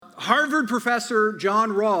Harvard professor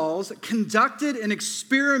John Rawls conducted an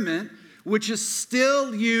experiment which is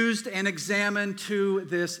still used and examined to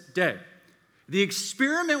this day. The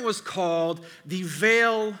experiment was called the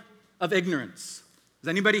veil of ignorance. Has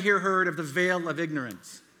anybody here heard of the veil of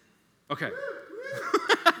ignorance? Okay.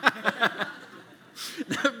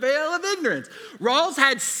 The veil of ignorance. Rawls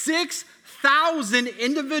had 6,000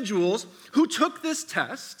 individuals who took this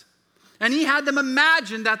test, and he had them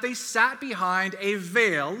imagine that they sat behind a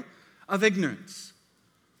veil of ignorance,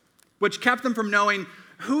 which kept them from knowing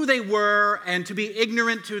who they were and to be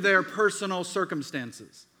ignorant to their personal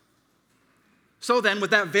circumstances. So then,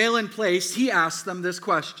 with that veil in place, he asked them this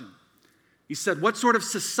question. He said, what sort of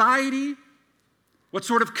society, what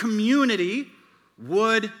sort of community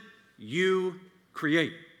would you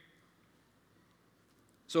create?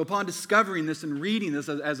 So upon discovering this and reading this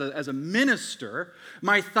as a minister,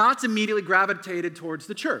 my thoughts immediately gravitated towards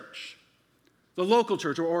the church, the local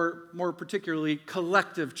church, or more particularly,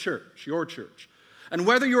 collective church, your church. And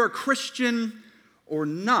whether you're a Christian or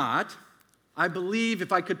not, I believe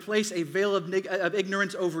if I could place a veil of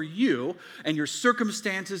ignorance over you and your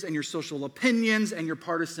circumstances and your social opinions and your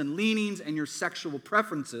partisan leanings and your sexual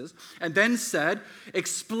preferences, and then said,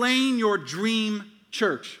 explain your dream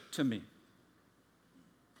church to me,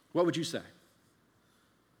 what would you say?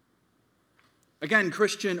 Again,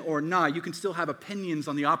 Christian or not, you can still have opinions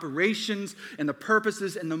on the operations and the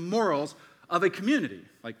purposes and the morals of a community,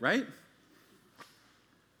 right?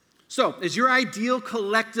 So, is your ideal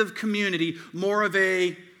collective community more of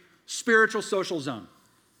a spiritual social zone,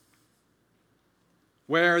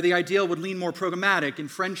 where the ideal would lean more programmatic and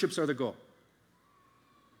friendships are the goal?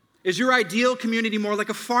 Is your ideal community more like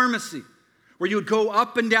a pharmacy, where you would go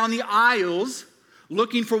up and down the aisles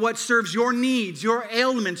looking for what serves your needs, your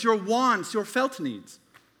ailments, your wants, your felt needs?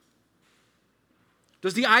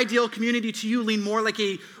 Does the ideal community to you lean more like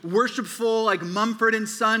a worshipful, like Mumford and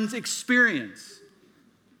Sons experience?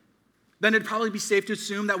 Then it'd probably be safe to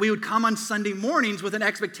assume that we would come on Sunday mornings with an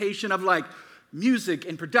expectation of like music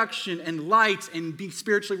and production and lights and be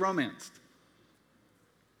spiritually romanced.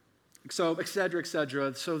 So, et cetera, et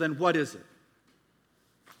cetera. So then what is it?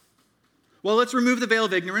 Well, let's remove the veil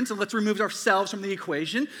of ignorance and let's remove ourselves from the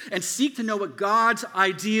equation and seek to know what God's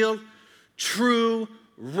ideal, true,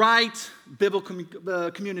 right,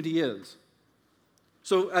 biblical community is.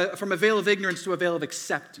 So from a veil of ignorance to a veil of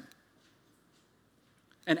acceptance.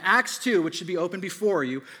 And Acts 2, which should be open before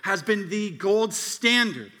you, has been the gold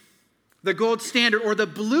standard or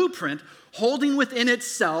the blueprint holding within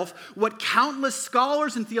itself what countless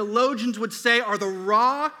scholars and theologians would say are the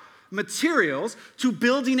raw materials to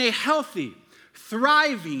building a healthy,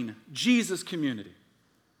 thriving Jesus community.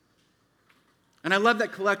 And I love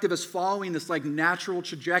that Collective is following this like natural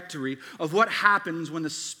trajectory of what happens when the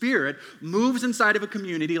Spirit moves inside of a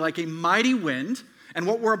community like a mighty wind. And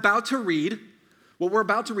what we're about to read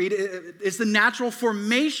is the natural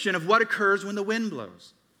formation of what occurs when the wind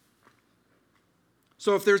blows.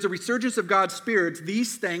 So if there's a resurgence of God's Spirit,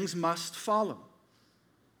 these things must follow.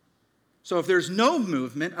 So if there's no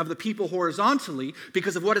movement of the people horizontally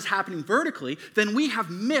because of what is happening vertically, then we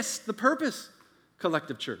have missed the purpose,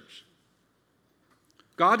 collective church.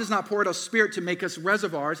 God does not pour out a Spirit to make us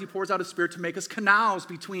reservoirs. He pours out a Spirit to make us canals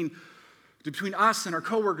between us and our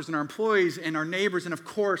coworkers and our employees and our neighbors and, of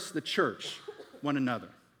course, the church, one another.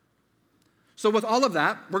 So with all of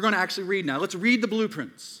that, we're going to actually read now. Let's read the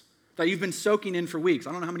blueprints that you've been soaking in for weeks.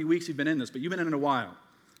 I don't know how many weeks you've been in this, but you've been in it a while.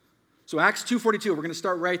 So Acts 2:42, we're going to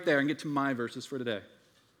start right there and get to my verses for today.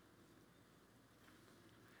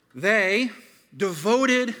 They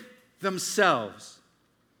devoted themselves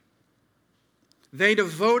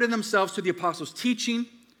to the apostles' teaching,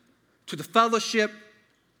 to the fellowship,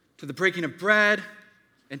 to the breaking of bread,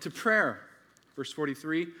 and to prayer. Verse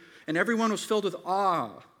 43, and everyone was filled with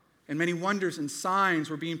awe, and many wonders and signs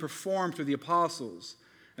were being performed through the apostles.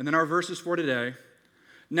 And then our verses for today,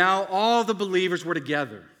 now all the believers were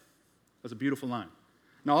together. That's a beautiful line.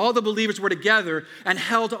 Now all the believers were together and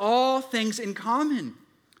held all things in common.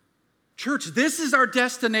 Church, this is our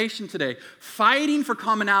destination today, fighting for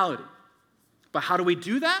commonality. But how do we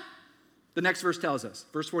do that? The next verse tells us,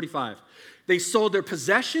 verse 45. They sold their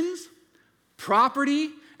possessions,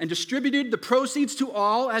 property, and distributed the proceeds to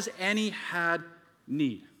all as any had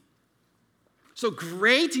need. So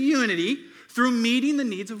great unity through meeting the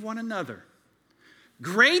needs of one another.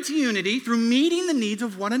 Great unity through meeting the needs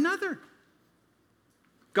of one another.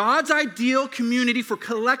 God's ideal community for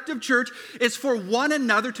collective church is for one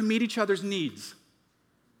another to meet each other's needs.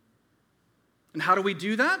 And how do we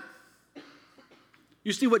do that?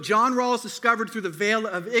 You see, what John Rawls discovered through the veil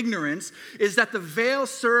of ignorance is that the veil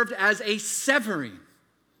served as a severing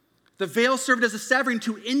The veil served as a severing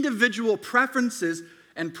to individual preferences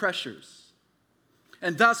and pressures.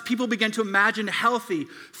 And thus, people began to imagine healthy,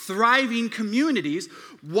 thriving communities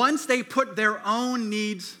once they put their own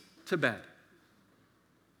needs to bed.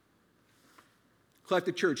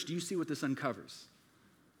 Collective Church, do you see what this uncovers?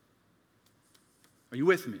 Are you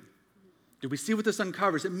with me? Do we see what this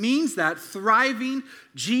uncovers? It means that thriving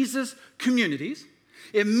Jesus communities,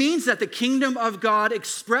 it means that the kingdom of God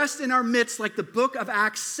expressed in our midst, like the book of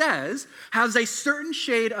Acts says, has a certain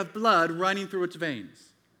shade of blood running through its veins.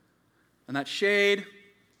 And that shade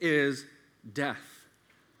is death.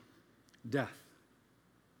 Death.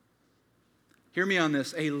 Hear me on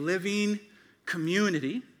this. A living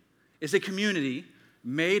community is a community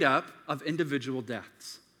made up of individual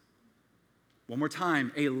deaths. One more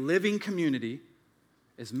time. A living community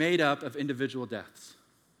is made up of individual deaths.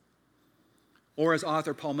 Or as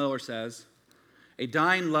author Paul Miller says, a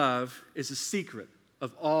dying love is the secret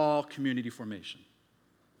of all community formation.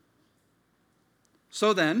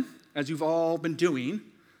 So then, as you've all been doing,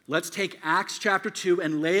 let's take Acts chapter 2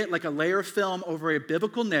 and lay it like a layer of film over a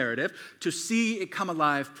biblical narrative to see it come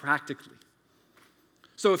alive practically.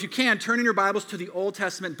 So if you can, turn in your Bibles to the Old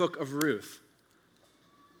Testament book of Ruth.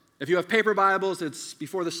 If you have paper Bibles, it's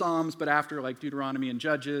before the Psalms, but after like Deuteronomy and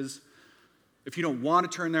Judges. If you don't want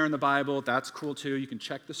to turn there in the Bible, that's cool too. You can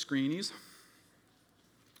check the screenies.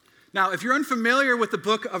 Now, if you're unfamiliar with the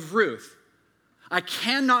book of Ruth, I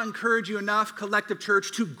cannot encourage you enough, Collective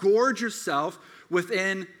Church, to gorge yourself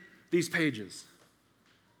within these pages.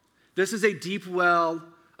 This is a deep well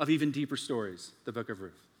of even deeper stories, the book of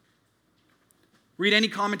Ruth. Read any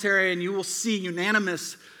commentary and you will see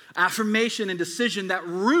unanimous affirmation and decision that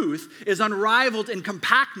Ruth is unrivaled in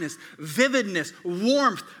compactness, vividness,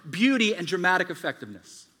 warmth, beauty, and dramatic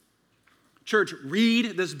effectiveness. Church,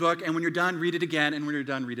 read this book, and when you're done, read it again, and when you're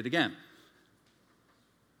done, read it again.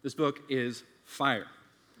 This book is fire.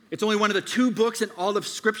 It's only one of the 2 books in all of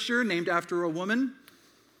Scripture named after a woman,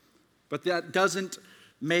 but that doesn't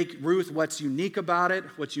make Ruth what's unique about it.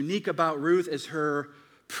 What's unique about Ruth is her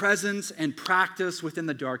presence and practice within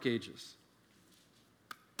the dark ages.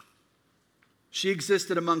 She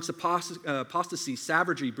existed amongst apostasy,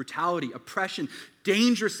 savagery, brutality, oppression,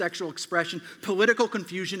 dangerous sexual expression, political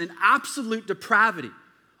confusion, and absolute depravity,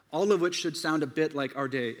 all of which should sound a bit like our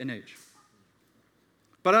day and age.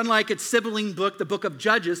 But unlike its sibling book, the book of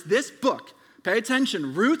Judges, this book, pay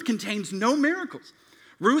attention, Ruth contains no miracles.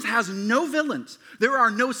 Ruth has no villains. There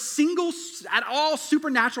are no single at all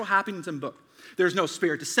supernatural happenings in the book. There's no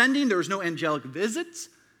spirit descending. There's no angelic visits.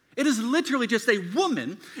 It is literally just a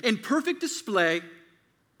woman in perfect display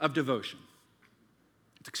of devotion.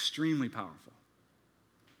 It's extremely powerful.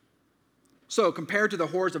 So, compared to the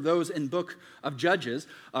horrors of those in book of Judges,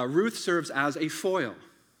 Ruth serves as a foil.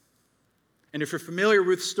 And if you're familiar with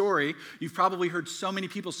Ruth's story, you've probably heard so many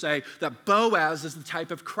people say that Boaz is the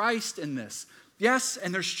type of Christ in this. Yes,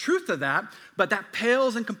 and there's truth to that, but that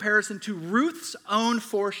pales in comparison to Ruth's own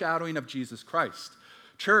foreshadowing of Jesus Christ.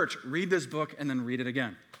 Church, read this book and then read it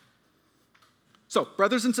again. So,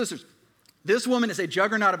 brothers and sisters, this woman is a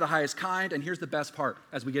juggernaut of the highest kind, and here's the best part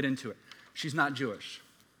as we get into it. She's not Jewish.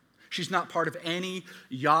 She's not part of any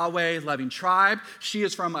Yahweh-loving tribe. She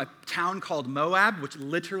is from a town called Moab, which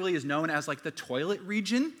literally is known as like the toilet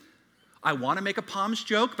region. I want to make a Palms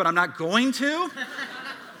joke, but I'm not going to.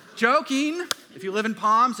 Joking. If you live in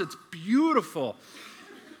Palms, it's beautiful.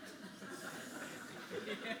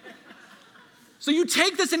 So you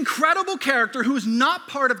take this incredible character who is not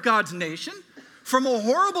part of God's nation, from a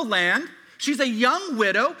horrible land. She's a young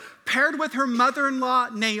widow paired with her mother-in-law,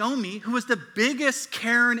 Naomi, who was the biggest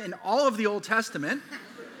Karen in all of the Old Testament.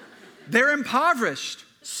 They're impoverished,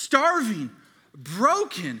 starving,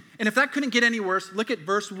 broken. And if that couldn't get any worse, look at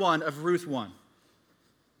verse 1 of Ruth 1.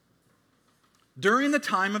 During the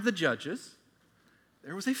time of the judges,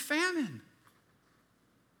 there was a famine.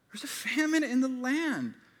 There's a famine in the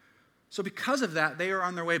land. So because of that, they are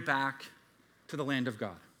on their way back to the land of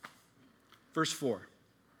God. Verse 4.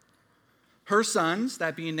 Her sons,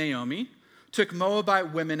 that being Naomi, took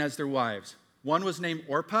Moabite women as their wives. One was named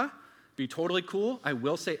Orpah. Be totally cool. I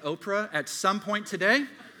will say Oprah at some point today.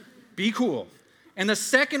 Be cool. And the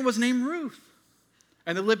second was named Ruth.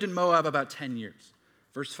 And they lived in Moab about 10 years.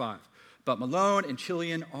 Verse 5. But Mahlon and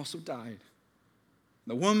Chilion also died.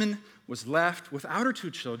 The woman was left without her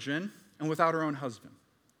 2 children and without her own husband.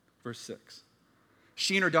 Verse 6.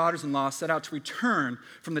 She and her daughters-in-law set out to return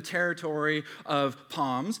from the territory of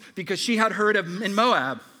Palms because she had heard in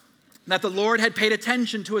Moab that the Lord had paid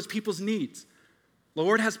attention to his people's needs. The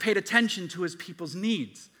Lord has paid attention to his people's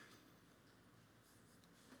needs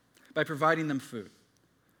by providing them food.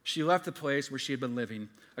 She left the place where she had been living,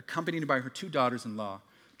 accompanied by her 2 daughters-in-law,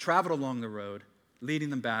 traveled along the road, leading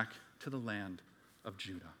them back to the land of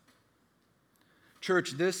Judah.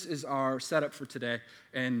 Church, this is our setup for today,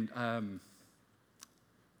 and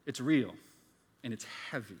it's real, and it's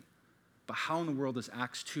heavy. But how in the world does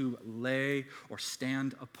Acts 2 lay or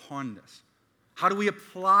stand upon this? How do we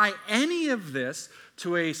apply any of this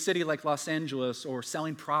to a city like Los Angeles or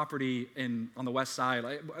selling property on the west side?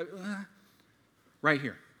 Right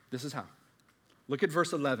here. This is how. Look at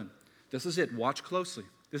verse 11. This is it. Watch closely.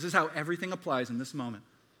 This is how everything applies in this moment.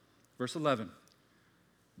 Verse 11.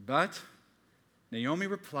 But Naomi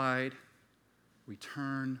replied,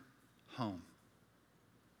 return home.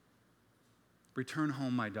 Return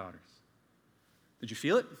home, my daughters. Did you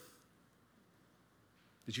feel it?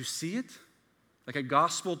 Did you see it? Like a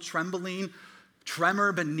gospel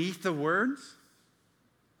tremor beneath the words?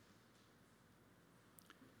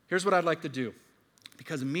 Here's what I'd like to do.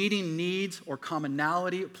 Because meeting needs or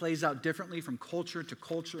commonality plays out differently from culture to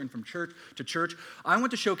culture and from church to church, I want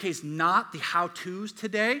to showcase not the how-tos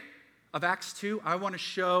today of Acts 2. I want to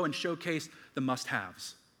show and showcase the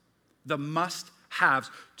must-haves. The must-haves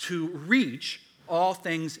to reach all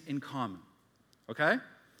things in common. Okay?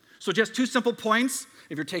 So just 2 simple points.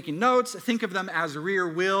 If you're taking notes, think of them as rear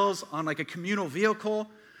wheels on like a communal vehicle.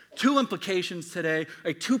 2 implications today,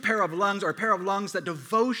 a 2 pair of lungs, or a pair of lungs that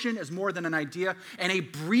devotion is more than an idea, and a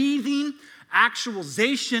breathing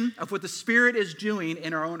actualization of what the Spirit is doing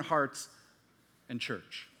in our own hearts and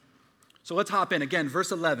church. So let's hop in. Again,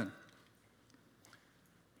 verse 11.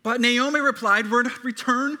 But Naomi replied,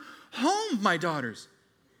 return home, my daughters.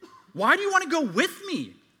 Why do you want to go with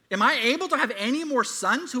me? Am I able to have any more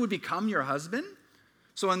sons who would become your husband?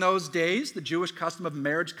 So in those days, the Jewish custom of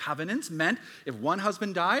marriage covenants meant if one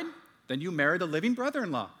husband died, then you marry the living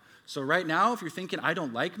brother-in-law. So right now, if you're thinking, I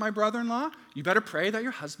don't like my brother-in-law, you better pray that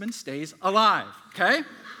your husband stays alive, okay?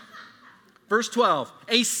 Verse 12,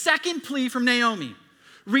 a second plea from Naomi.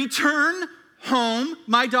 Return home,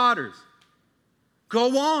 my daughters.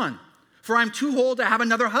 Go on, for I'm too old to have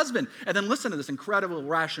another husband. And then listen to this incredible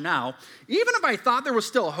rationale. Even if I thought there was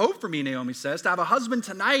still hope for me, Naomi says, to have a husband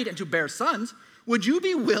tonight and to bear sons, would you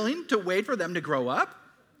be willing to wait for them to grow up?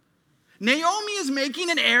 Naomi is making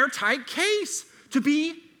an airtight case to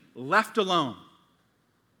be left alone.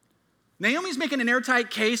 Naomi's making an airtight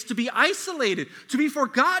case to be isolated, to be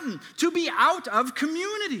forgotten, to be out of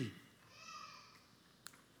community.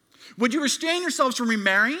 Would you restrain yourselves from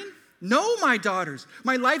remarrying? No, my daughters.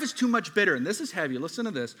 My life is too much bitter, and this is heavy, listen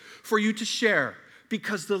to this, for you to share,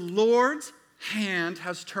 because the Lord's hand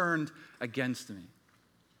has turned against me.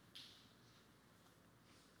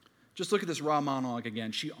 Just look at this raw monologue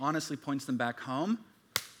again. She honestly points them back home.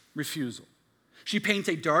 Refusal. She paints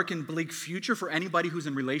a dark and bleak future for anybody who's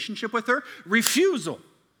in relationship with her. Refusal.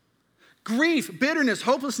 Grief, bitterness,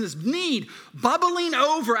 hopelessness, need, bubbling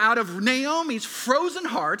over out of Naomi's frozen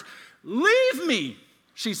heart. Leave me,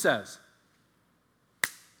 she says.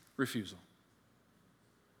 Refusal.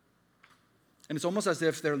 And it's almost as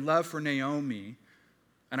if their love for Naomi,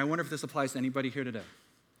 and I wonder if this applies to anybody here today.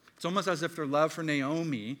 It's almost as if their love for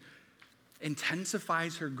Naomi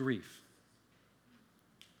intensifies her grief.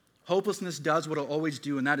 Hopelessness does what it'll always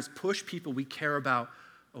do, and that is push people we care about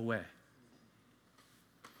away.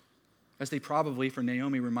 As they probably, for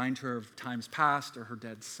Naomi, remind her of times past or her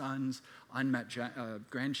dead sons, unmet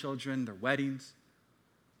grandchildren, their weddings.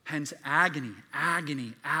 Hence, agony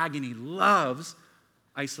loves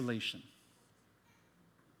isolation.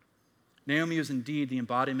 Naomi is indeed the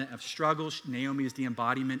embodiment of struggle. Naomi is the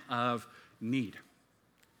embodiment of need.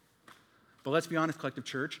 But let's be honest, Collective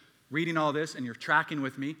Church, reading all this and you're tracking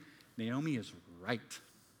with me, Naomi is right.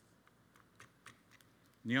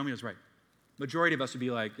 Naomi is right. Majority of us would be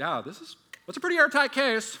like, yeah, that's a pretty airtight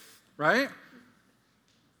case, right?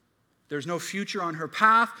 There's no future on her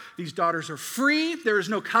path. These daughters are free. There is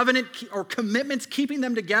no covenant or commitments keeping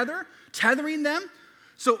them together, tethering them.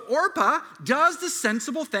 So Orpah does the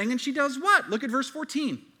sensible thing, and she does what? Look at verse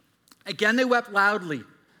 14. Again, they wept loudly.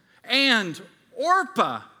 And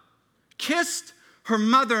Orpah kissed her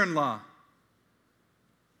mother-in-law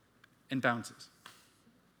and bounces.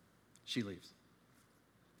 She leaves.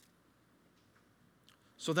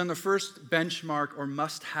 So then the first benchmark or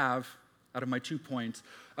must-have out of my 2 points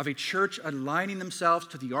of a church aligning themselves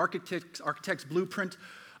to the architect's blueprint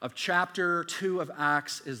of chapter 2 of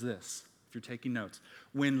Acts is this, if you're taking notes.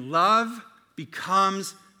 When love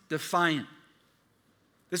becomes defiant.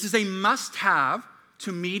 This is a must-have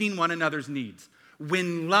to meeting one another's needs.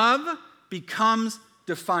 When love becomes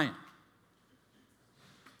defiant.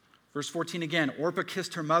 Verse 14 again, Orpah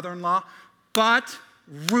kissed her mother-in-law, but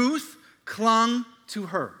Ruth clung to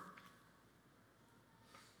her.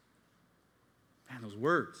 Man, those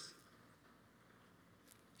words.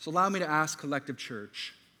 So allow me to ask Collective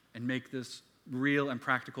Church and make this real and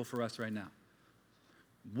practical for us right now.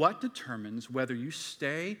 What determines whether you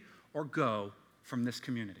stay or go from this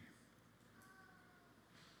community?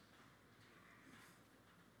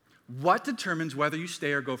 What determines whether you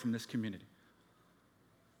stay or go from this community?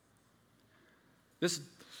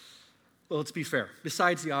 Well, let's be fair.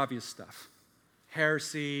 Besides the obvious stuff,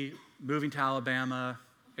 heresy, moving to Alabama,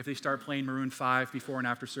 if they start playing Maroon 5 before and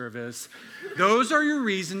after service, those are your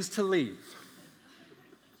reasons to leave.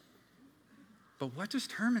 But what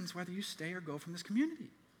determines whether you stay or go from this community?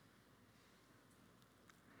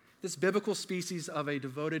 This biblical species of a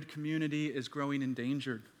devoted community is growing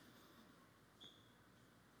endangered.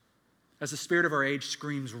 As the spirit of our age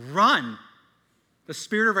screams, run! The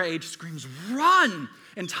spirit of our age screams, run!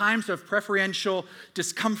 In times of preferential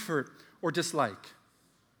discomfort or dislike.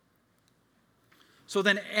 So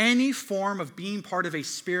then any form of being part of a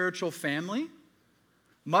spiritual family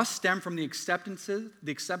must stem from the acceptance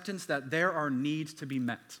that there are needs to be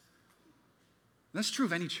met. And that's true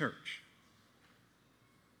of any church.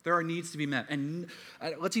 There are needs to be met. And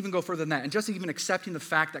let's even go further than that. And just even accepting the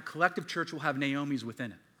fact that Collective Church will have Naomi's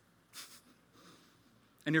within it.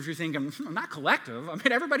 And if you're thinking, not Collective, I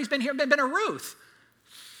mean, everybody's been here, been a Ruth.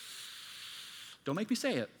 Don't make me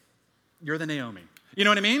say it. You're the Naomi. You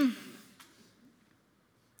know what I mean?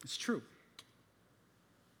 It's true.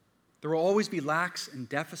 There will always be lacks and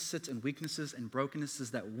deficits and weaknesses and brokennesses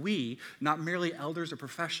that we, not merely elders or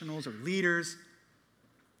professionals or leaders,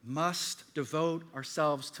 must devote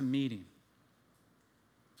ourselves to meeting.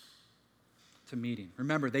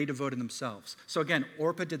 Remember, they devoted themselves. So again,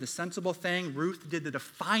 Orpah did the sensible thing. Ruth did the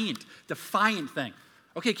defiant thing.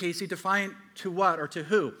 Okay, Casey, defiant to what or to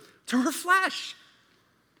who? To her flesh.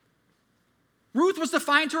 Ruth was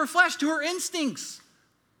defiant to her flesh, to her instincts.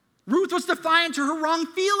 Ruth was defiant to her wrong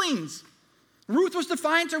feelings. Ruth was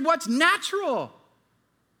defiant to what's natural.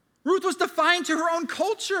 Ruth was defiant to her own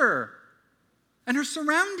culture and her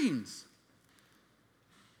surroundings.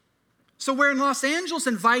 So where in Los Angeles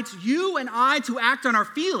invites you and I to act on our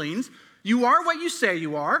feelings, you are what you say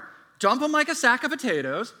you are, dump them like a sack of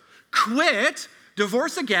potatoes, quit,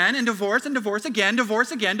 divorce again, and divorce again,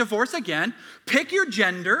 divorce again, divorce again, pick your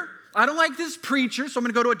gender. I don't like this preacher, so I'm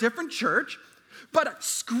going to go to a different church. But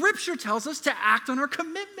Scripture tells us to act on our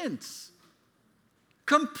commitments.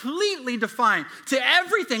 Completely defiant to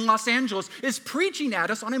everything Los Angeles is preaching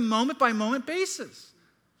at us on a moment-by-moment basis.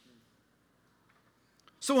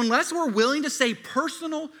 So unless we're willing to say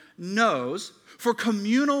personal no's for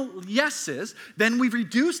communal yeses, then we've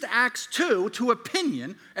reduced Acts 2 to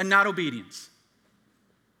opinion and not obedience.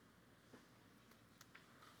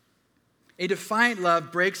 A defiant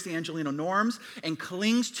love breaks the Angelino norms and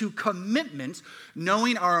clings to commitments,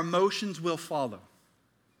 knowing our emotions will follow.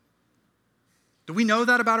 Do we know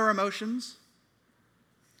that about our emotions?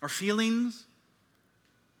 Our feelings?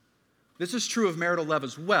 This is true of marital love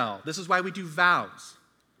as well. This is why we do vows.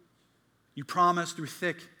 You promise through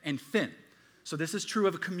thick and thin. So this is true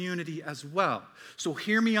of a community as well. So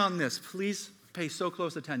hear me on this. Please pay so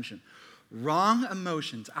close attention.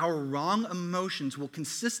 Our wrong emotions will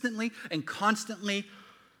consistently and constantly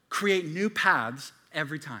create new paths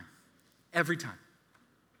every time. Every time.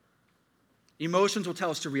 Emotions will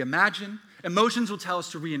tell us to reimagine. Emotions will tell us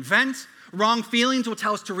to reinvent. Wrong feelings will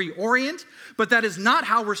tell us to reorient. But that is not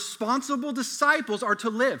how responsible disciples are to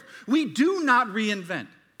live. We do not reinvent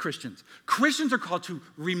Christians. Christians are called to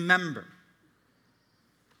remember.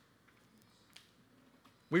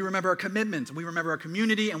 We remember our commitments, we remember our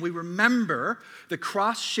community, and we remember the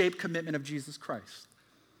cross-shaped commitment of Jesus Christ.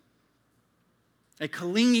 A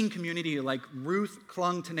clinging community like Ruth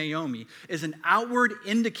clung to Naomi is an outward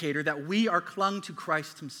indicator that we are clung to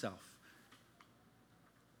Christ himself.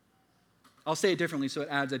 I'll say it differently so it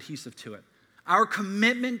adds adhesive to it. Our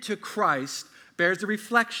commitment to Christ bears the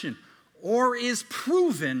reflection or is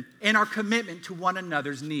proven in our commitment to one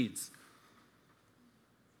another's needs.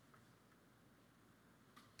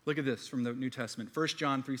 Look at this from the New Testament, 1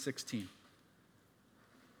 John 3:16.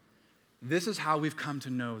 This is how we've come to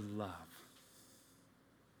know love.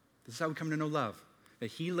 This is how we come to know love, that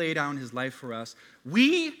he laid down his life for us.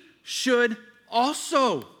 We should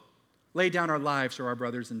also lay down our lives for our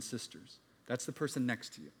brothers and sisters. That's the person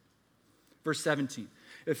next to you. Verse 17.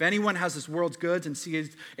 If anyone has this world's goods and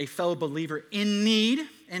sees a fellow believer in need,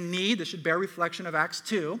 this should bear reflection of Acts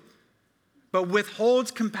 2, but withholds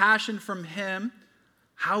compassion from him,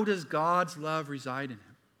 how does God's love reside in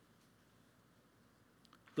him?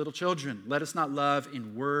 Little children, let us not love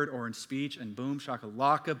in word or in speech, and boom,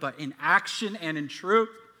 shakalaka, but in action and in truth.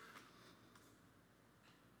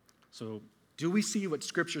 So, do we see what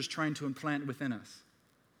Scripture is trying to implant within us?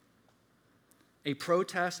 A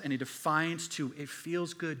protest and a defiance to it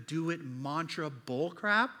feels good, do it mantra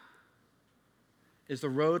bullcrap is the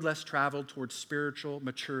road less traveled towards spiritual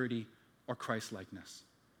maturity or Christ-likeness.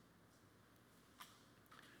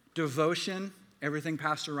 Devotion, everything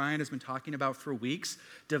Pastor Ryan has been talking about for weeks,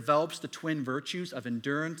 develops the twin virtues of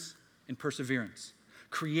endurance and perseverance,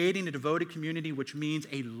 creating a devoted community, which means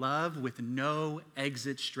a love with no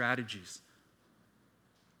exit strategies.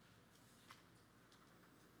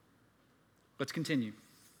 Let's continue.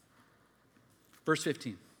 Verse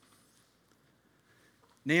 15.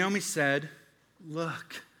 Naomi said,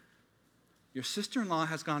 "Look, your sister-in-law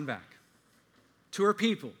has gone back to her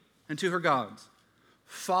people and to her gods.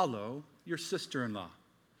 Follow your sister-in-law."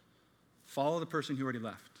 Follow the person who already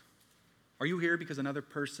left. Are you here because another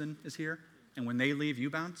person is here, and when they leave,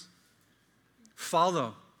 you bounce?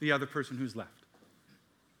 Follow the other person who's left.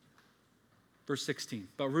 Verse 16.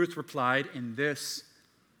 But Ruth replied, and this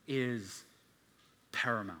is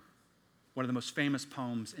paramount. One of the most famous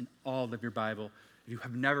poems in all of your Bible. If you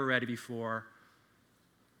have never read it before,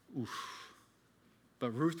 oof.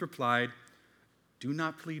 But Ruth replied, "Do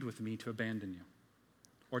not plead with me to abandon you,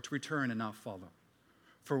 or to return and not follow.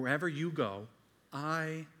 For wherever you go,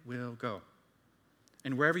 I will go.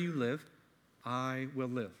 And wherever you live, I will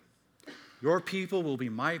live. Your people will be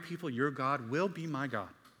my people, your God will be my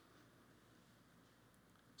God."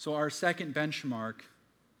 So our second benchmark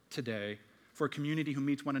today for a community who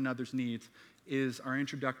meets one another's needs is our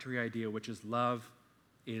introductory idea, which is love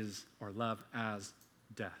as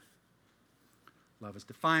death. Love is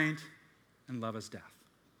defiant, and love is death.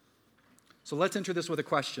 So let's enter this with a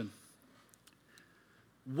question.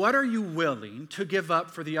 What are you willing to give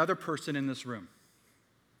up for the other person in this room?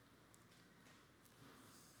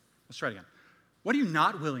 Let's try it again. What are you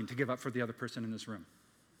not willing to give up for the other person in this room?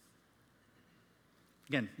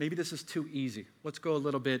 Again, maybe this is too easy. Let's go a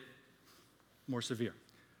little bit more severe.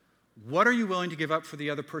 What are you willing to give up for the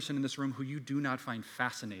other person in this room who you do not find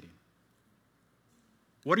fascinating?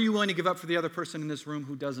 What are you willing to give up for the other person in this room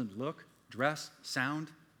who doesn't look, dress,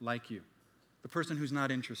 sound like you? The person who's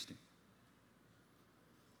not interesting,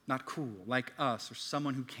 not cool, like us, or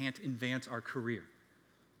someone who can't advance our career.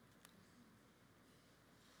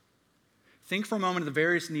 Think for a moment of the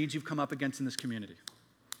various needs you've come up against in this community.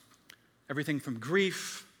 Everything from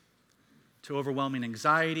grief to overwhelming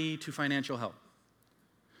anxiety to financial help.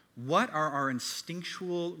 What are our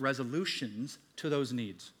instinctual resolutions to those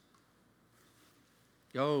needs?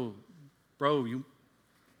 Yo, bro, you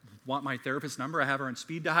want my therapist's number? I have her on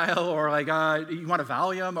speed dial. Or like, you want a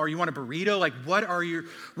Valium? Or you want a burrito? Like, what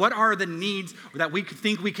are the needs that we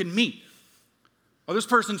think we can meet? Oh, this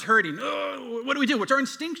person's hurting. Oh, what do? What's our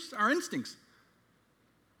instincts?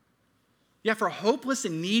 Yeah, for hopeless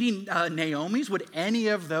and needy Naomi's, would any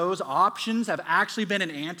of those options have actually been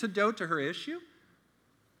an antidote to her issue?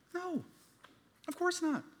 No, of course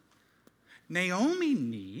not. Naomi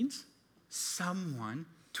needs someone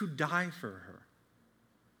to die for her.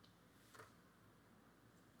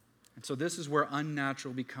 And so this is where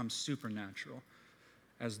unnatural becomes supernatural.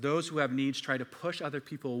 As those who have needs try to push other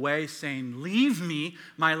people away, saying, "Leave me,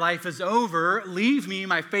 my life is over. Leave me,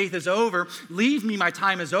 my faith is over. Leave me, my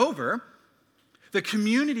time is over." The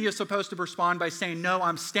community is supposed to respond by saying, "No,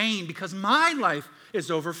 I'm staying because my life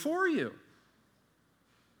is over for you."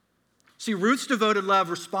 See, Ruth's devoted love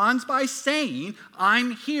responds by saying,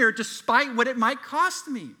 "I'm here despite what it might cost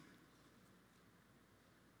me."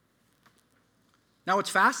 Now,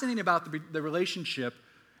 what's fascinating about the relationship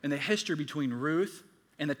and the history between Ruth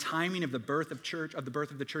and the timing of the birth of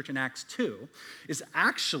the church in Acts 2 is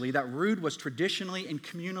actually that Ruth was traditionally and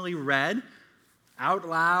communally read out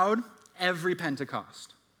loud every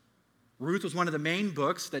Pentecost. Ruth was one of the main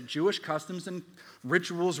books that Jewish customs and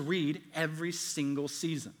rituals read every single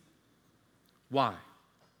season. Why?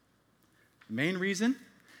 The main reason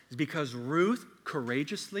is because Ruth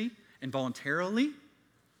courageously and voluntarily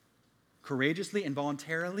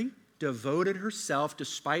devoted herself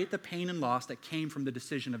despite the pain and loss that came from the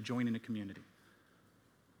decision of joining a community.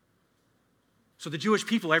 So the Jewish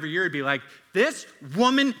people every year would be like, "This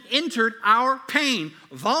woman entered our pain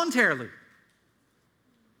voluntarily."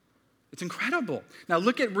 It's incredible. Now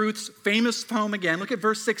look at Ruth's famous poem again. Look at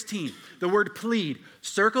verse 16. The word plead.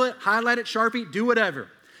 Circle it, highlight it, Sharpie, do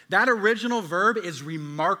whatever. That original verb is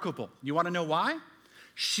remarkable. You want to know why?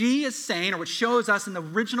 She is saying, or what shows us in the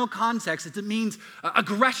original context, is it means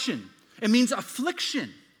aggression. It means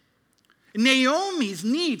affliction. Naomi's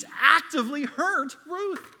needs actively hurt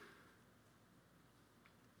Ruth.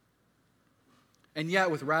 And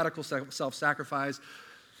yet, with radical self-sacrifice,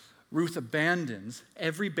 Ruth abandons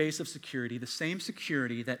every base of security, the same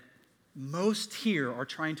security that most here are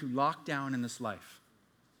trying to lock down in this life.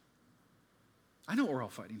 I know what we're all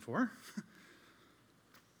fighting for.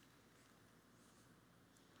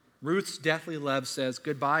 Ruth's deathly love says,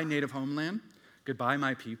 goodbye, native homeland. Goodbye,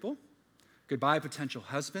 my people. Goodbye, potential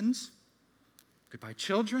husbands. Goodbye,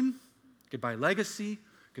 children. Goodbye, legacy.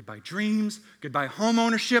 Goodbye, dreams. Goodbye, home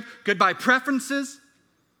ownership. Goodbye, preferences.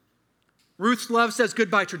 Ruth's love says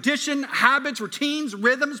goodbye, tradition, habits, routines,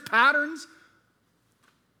 rhythms, patterns.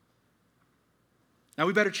 Now,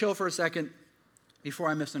 we better chill for a second before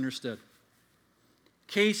I misunderstood.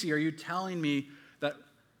 Casey, are you telling me that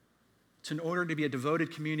in order to be a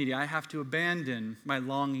devoted community, I have to abandon my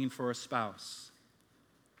longing for a spouse?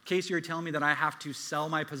 Casey, you're telling me that I have to sell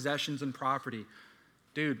my possessions and property.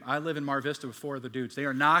 Dude, I live in Mar Vista with 4 other dudes. They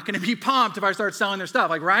are not going to be pumped if I start selling their stuff.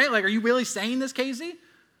 Like, right? Like, are you really saying this, Casey?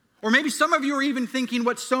 Or maybe some of you are even thinking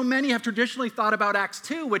what so many have traditionally thought about Acts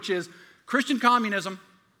 2, which is Christian communism.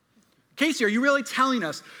 Casey, are you really telling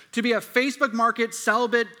us to be a Facebook market,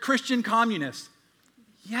 celibate Christian communist?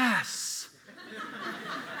 Yes.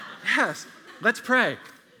 Yes. Let's pray.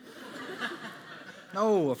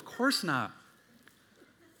 No, of course not.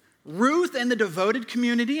 Ruth and the devoted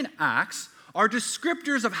community in Acts are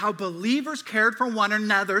descriptors of how believers cared for one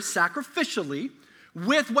another sacrificially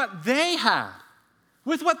with what they had.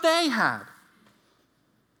 With what they had.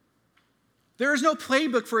 There is no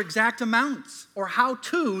playbook for exact amounts or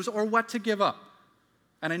how-tos or what to give up.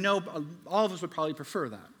 And I know all of us would probably prefer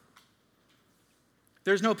that.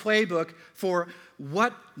 There's no playbook for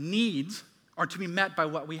what needs are to be met by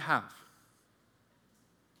what we have.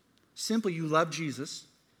 Simply, you love Jesus,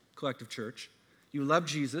 collective church. You love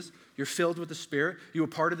Jesus. You're filled with the Spirit. You are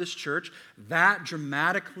part of this church. That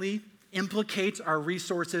dramatically implicates our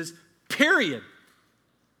resources, period.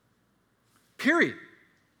 Period.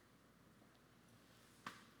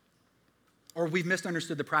 Or we've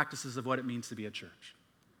misunderstood the practices of what it means to be a church.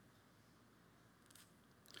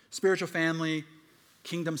 Spiritual family,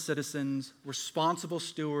 kingdom citizens, responsible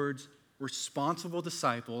stewards, responsible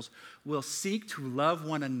disciples will seek to love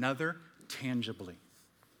one another tangibly.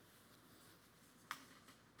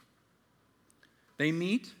 They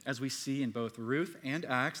meet, as we see in both Ruth and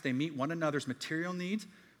Acts, they meet one another's material needs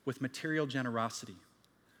with material generosity.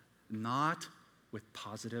 Not with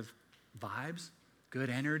positive vibes, good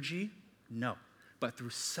energy, no, but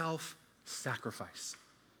through self-sacrifice.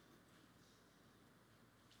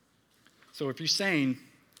 So if you're saying,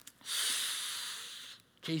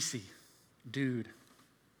 Casey, dude,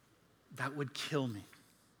 that would kill me.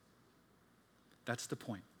 That's the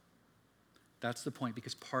point. That's the point,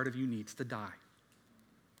 because part of you needs to die.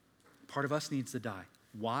 Part of us needs to die.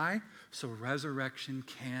 Why? So resurrection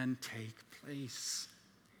can take place.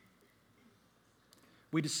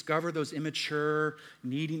 We discover those immature,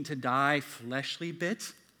 needing to die fleshly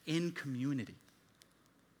bits in community.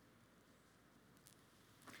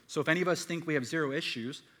 So if any of us think we have zero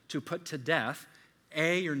issues to put to death,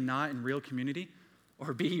 A, you're not in real community,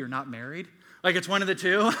 or B, you're not married. Like, it's one of the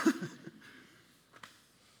two.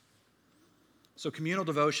 So communal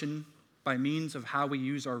devotion, by means of how we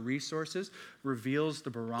use our resources, reveals the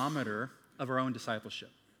barometer of our own discipleship.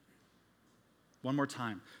 One more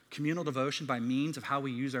time. Communal devotion, by means of how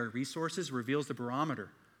we use our resources, reveals the barometer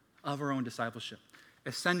of our own discipleship.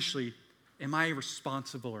 Essentially, am I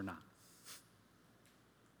responsible or not?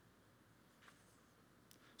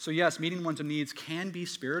 So yes, meeting one's needs can be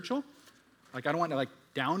spiritual. Like, I don't want to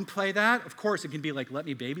downplay that. Of course, it can be let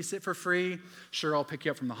me babysit for free. Sure, I'll pick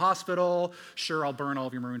you up from the hospital. Sure, I'll burn all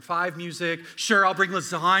of your Maroon 5 music. Sure, I'll bring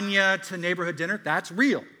lasagna to neighborhood dinner. That's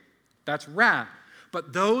real. That's rad.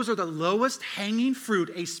 But those are the lowest hanging fruit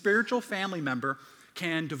a spiritual family member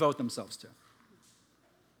can devote themselves to.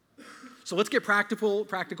 So let's get practical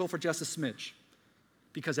for just a smidge,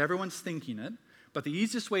 because everyone's thinking it. But the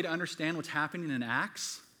easiest way to understand what's happening in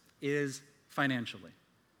Acts is financially.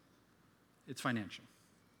 It's financial.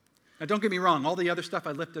 Now, don't get me wrong. All the other stuff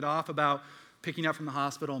I lifted off about picking up from the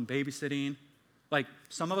hospital and babysitting,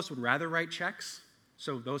 some of us would rather write checks.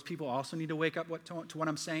 So those people also need to wake up to what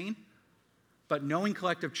I'm saying. But knowing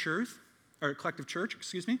collective church,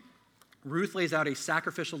 Ruth lays out a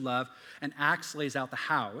sacrificial love, and Acts lays out the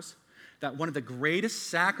hows, that one of the greatest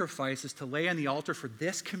sacrifices to lay on the altar for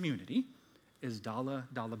this community is dollar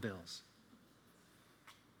bills.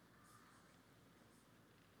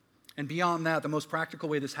 And beyond that, the most practical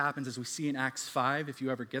way this happens, as we see in Acts 5, if you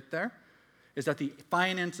ever get there, is that the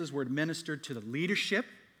finances were administered to the leadership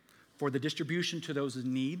for the distribution to those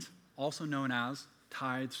in need, also known as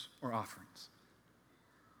tithes or offerings.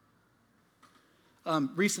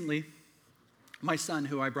 Recently, my son,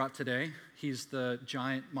 who I brought today, he's the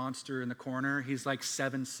giant monster in the corner. He's like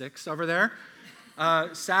 7'6" over there.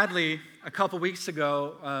 Sadly, a couple weeks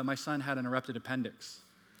ago, my son had an erupted appendix.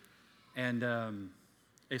 And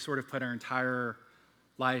it sort of put our entire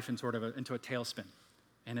life into a tailspin.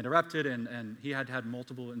 And it erupted, and he had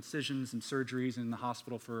multiple incisions and surgeries in the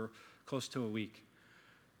hospital for close to a week.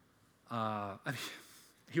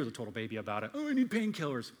 He was a total baby about it. Oh, I need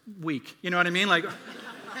painkillers. Weak. You know what I mean?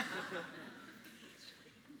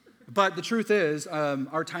 But the truth is,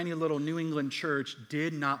 our tiny little New England church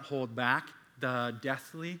did not hold back the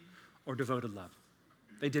deathly or devoted love.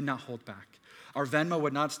 They did not hold back. Our Venmo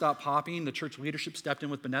would not stop popping. The church leadership stepped in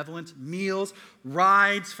with benevolence, meals,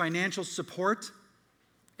 rides, financial support.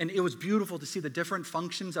 And it was beautiful to see the different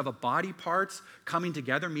functions of a body parts coming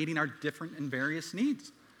together, meeting our different and various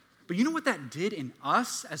needs. But you know what that did in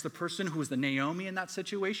us as the person who was the Naomi in that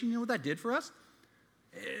situation? You know what that did for us?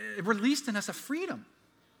 It released in us a freedom.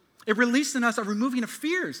 It released in us a removing of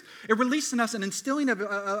fears. It released in us an instilling of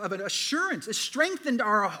an assurance. It strengthened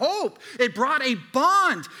our hope. It brought a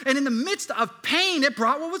bond. And in the midst of pain, it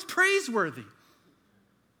brought what was praiseworthy.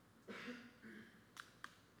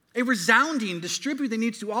 A resounding, distribute the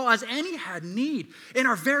needs to all as any had need in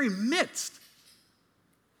our very midst.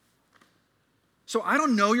 So I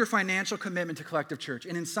don't know your financial commitment to Collective Church.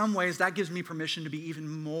 And in some ways, that gives me permission to be even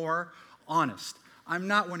more honest. I'm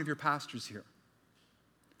not one of your pastors here.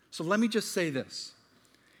 So let me just say this.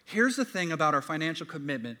 Here's the thing about our financial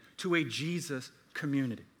commitment to a Jesus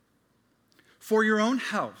community. For your own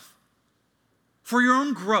health, for your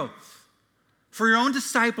own growth, for your own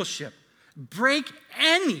discipleship, break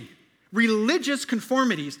any religious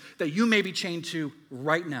conformities that you may be chained to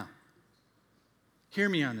right now. Hear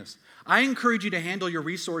me on this. I encourage you to handle your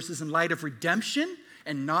resources in light of redemption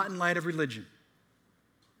and not in light of religion.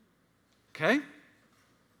 Okay?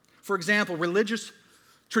 For example, religious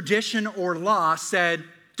tradition or law said,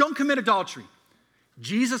 don't commit adultery.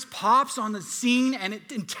 Jesus pops on the scene and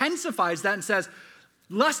it intensifies that and says,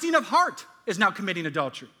 lusting of heart is now committing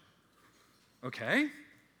adultery. Okay?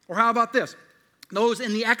 Or how about this? Those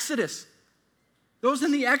in the Exodus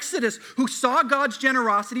who saw God's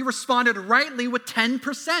generosity responded rightly with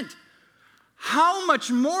 10%. How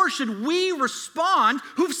much more should we respond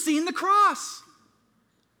who've seen the cross?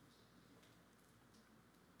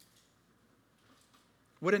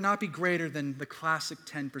 Would it not be greater than the classic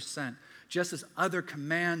 10%, just as other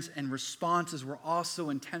commands and responses were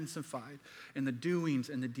also intensified in the doings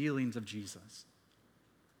and the dealings of Jesus?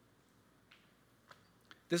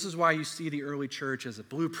 This is why you see the early church as a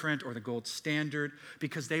blueprint or the gold standard,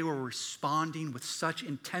 because they were responding with such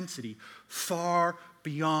intensity far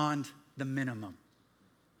beyond the minimum.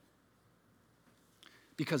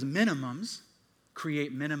 Because minimums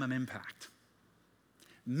create minimum impact.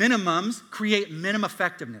 Minimums create minimum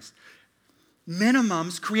effectiveness.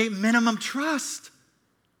 Minimums create minimum trust.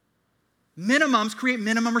 Minimums create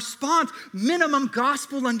minimum response, minimum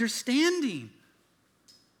gospel understanding.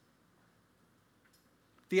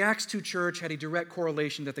 The Acts 2 church had a direct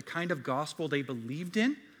correlation that the kind of gospel they believed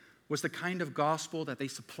in was the kind of gospel that they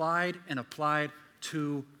supplied and applied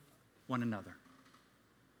to one another.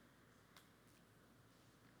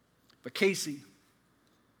 But Casey,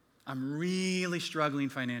 I'm really struggling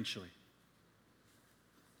financially.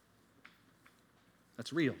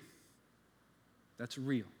 That's real. That's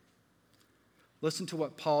real. Listen to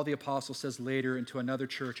what Paul the Apostle says later into another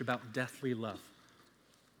church about deathly love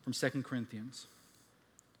from 2 Corinthians.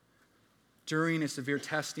 During a severe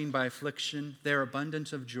testing by affliction, their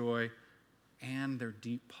abundance of joy and their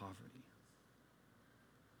deep poverty.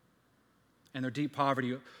 And their deep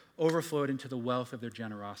poverty overflowed into the wealth of their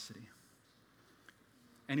generosity.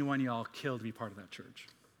 Anyone y'all kill to be part of that church?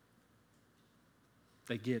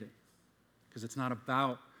 They get it. Because it's not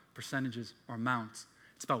about percentages or amounts.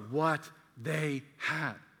 It's about what they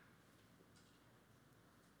had.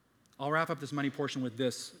 I'll wrap up this money portion with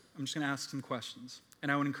this. I'm just going to ask some questions.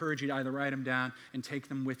 And I would encourage you to either write them down and take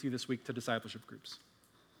them with you this week to discipleship groups.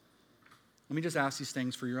 Let me just ask these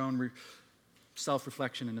things for your own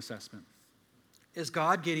self-reflection and assessment. Is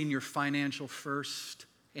God getting your financial first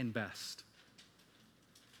and best?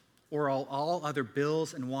 Or are all other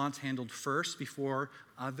bills and wants handled first before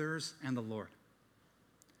others and the Lord?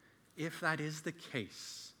 If that is the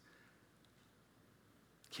case,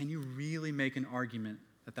 can you really make an argument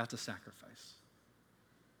that that's a sacrifice?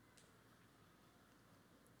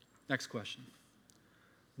 Next question.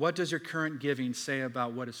 What does your current giving say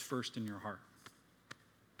about what is first in your heart?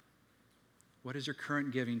 What does your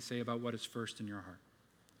current giving say about what is first in your heart?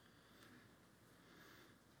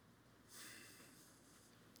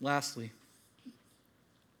 Lastly,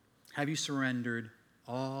 have you surrendered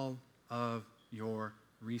all of your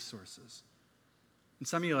resources? And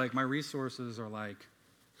some of you are like, my resources are like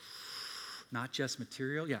not just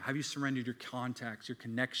material. Yeah, have you surrendered your contacts, your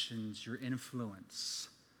connections, your influence?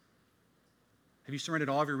 Have you surrendered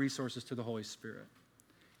all of your resources to the Holy Spirit?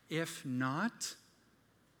 If not,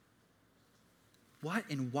 what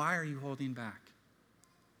and why are you holding back?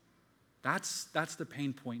 That's the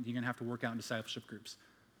pain point you're going to have to work out in discipleship groups.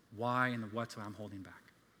 Why and the what's I'm holding back.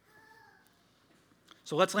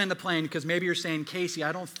 So let's land the plane, because maybe you're saying, Casey,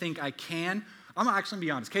 I don't think I can. I'm actually going to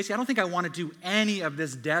be honest. Casey, I don't think I want to do any of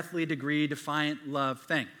this deathly degree defiant love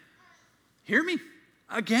thing. Hear me.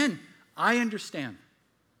 Again, I understand.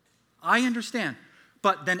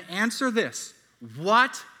 But then answer this.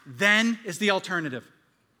 What then is the alternative?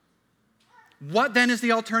 What then is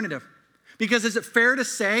the alternative? Because is it fair to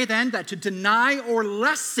say then that to deny or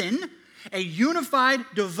lessen a unified,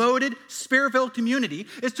 devoted, spirit-filled community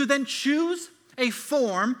is to then choose a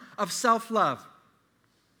form of self-love?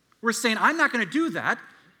 We're saying, I'm not going to do that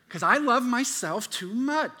because I love myself too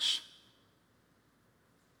much.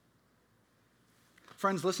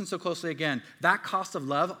 Friends, listen so closely again. That cost of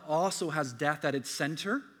love also has death at its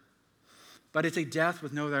center, but it's a death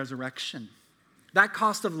with no resurrection. That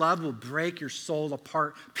cost of love will break your soul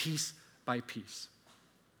apart piece by piece.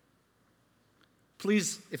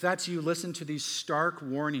 Please, if that's you, listen to these stark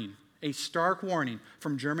warning, a stark warning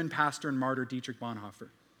from German pastor and martyr Dietrich Bonhoeffer.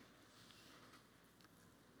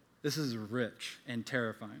 This is rich and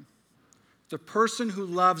terrifying. The person who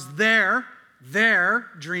loves their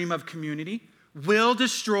dream of community will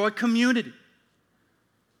destroy community.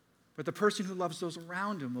 But the person who loves those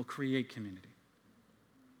around him will create community.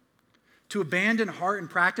 To abandon heart and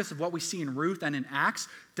practice of what we see in Ruth and in Acts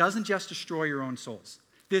doesn't just destroy your own souls.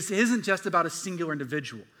 This isn't just about a singular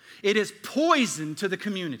individual. It is poison to the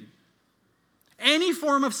community. Any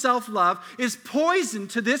form of self-love is poison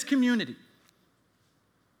to this community.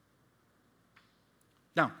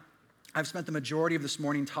 Now, I've spent the majority of this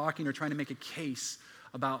morning talking or trying to make a case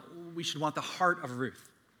about we should want the heart of Ruth.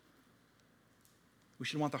 We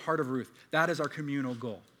should want the heart of Ruth. That is our communal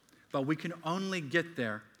goal. But we can only get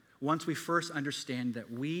there once we first understand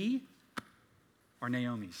that we are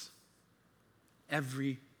Naomi's.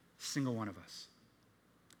 Every single one of us.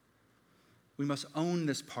 We must own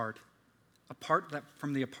this part. Apart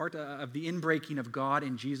of the inbreaking of God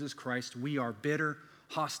in Jesus Christ, we are bitter,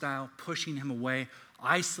 hostile, pushing him away,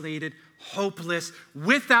 isolated, hopeless,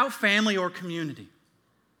 without family or community.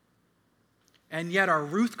 And yet our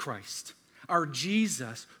Ruth Christ, our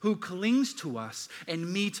Jesus, who clings to us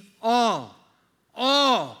and meets all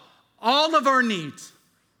of our needs,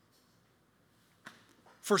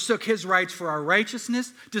 forsook his rights for our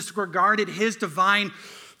righteousness, disregarded his divine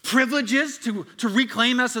privileges to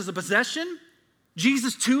reclaim us as a possession.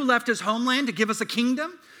 Jesus too left his homeland to give us a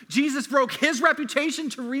kingdom. Jesus broke his reputation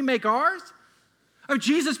to remake ours.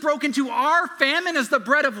 Jesus broke into our famine as the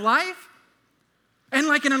bread of life. And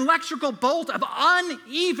like an electrical bolt of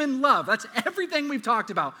uneven love, that's everything we've talked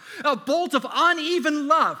about, a bolt of uneven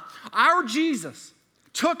love, our Jesus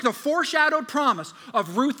took the foreshadowed promise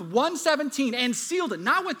of Ruth 1:17 and sealed it,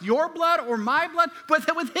 not with your blood or my blood,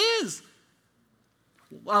 but with his.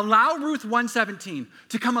 Allow Ruth 1:17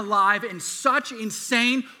 to come alive in such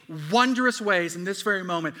insane, wondrous ways in this very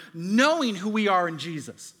moment, knowing who we are in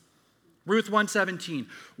Jesus. Ruth 1:17.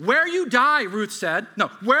 Where you die, Ruth said. No,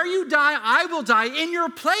 where you die, I will die in your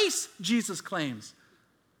place, Jesus claims.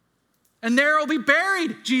 And there will be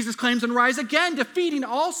buried, Jesus claims, and rise again, defeating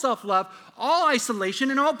all self-love, all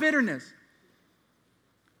isolation, and all bitterness.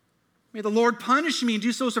 May the Lord punish me and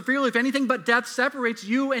do so severely if anything but death separates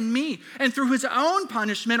you and me. And through his own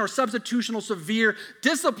punishment or substitutional severe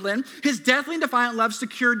discipline, his deathly and defiant love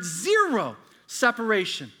secured zero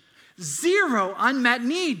separation, zero unmet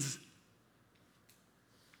needs.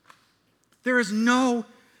 There is no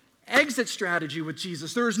exit strategy with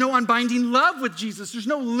Jesus. There is no unbinding love with Jesus. There's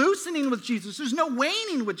no loosening with Jesus. There's no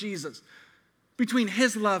waning with Jesus between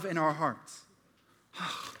his love and our hearts.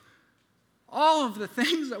 All of the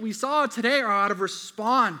things that we saw today are out of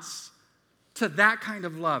response to that kind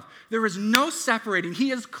of love. There is no separating. He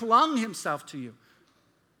has clung himself to you.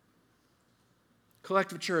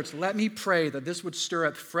 Collective Church, let me pray that this would stir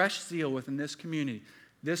up fresh zeal within this community,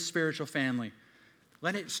 this spiritual family.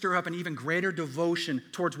 Let it stir up an even greater devotion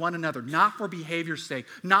towards one another, not for behavior's sake,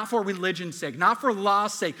 not for religion's sake, not for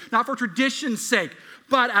law's sake, not for tradition's sake,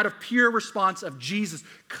 but out of pure response of Jesus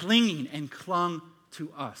clinging and clung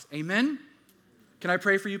to us. Amen? Can I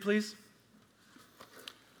pray for you, please?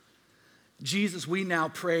 Jesus, we now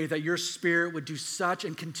pray that your Spirit would do such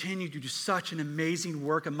and continue to do such an amazing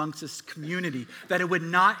work amongst this community, that it would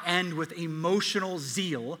not end with emotional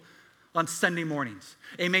zeal on Sunday mornings.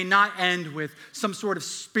 It may not end with some sort of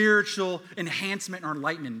spiritual enhancement or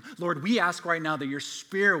enlightenment. Lord, we ask right now that your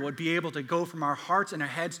Spirit would be able to go from our hearts and our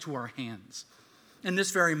heads to our hands. In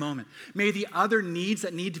this very moment, may the other needs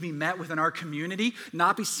that need to be met within our community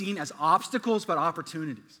not be seen as obstacles, but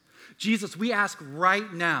opportunities. Jesus, we ask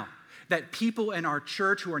right now that people in our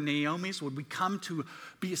church who are Naomi's would come to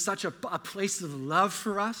be such a place of love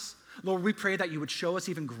for us. Lord, we pray that you would show us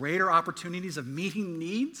even greater opportunities of meeting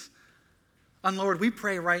needs. And Lord, we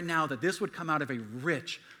pray right now that this would come out of a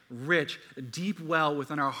rich, deep well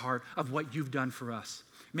within our heart of what you've done for us.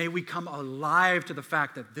 May we come alive to the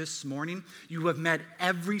fact that this morning you have met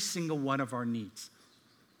every single one of our needs.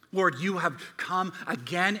 Lord, you have come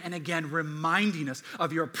again and again reminding us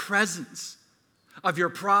of your presence, of your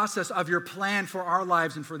process, of your plan for our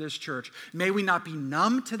lives and for this church. May we not be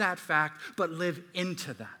numb to that fact, but live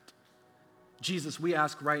into that. Jesus, we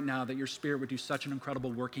ask right now that your Spirit would do such an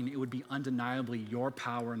incredible working. It would be undeniably your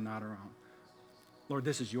power and not our own. Lord,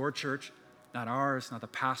 this is your church, not ours, not the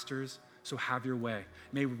pastor's. So have your way.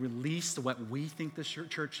 May we release what we think this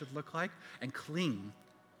church should look like and cling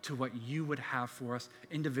to what you would have for us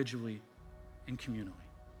individually and communally.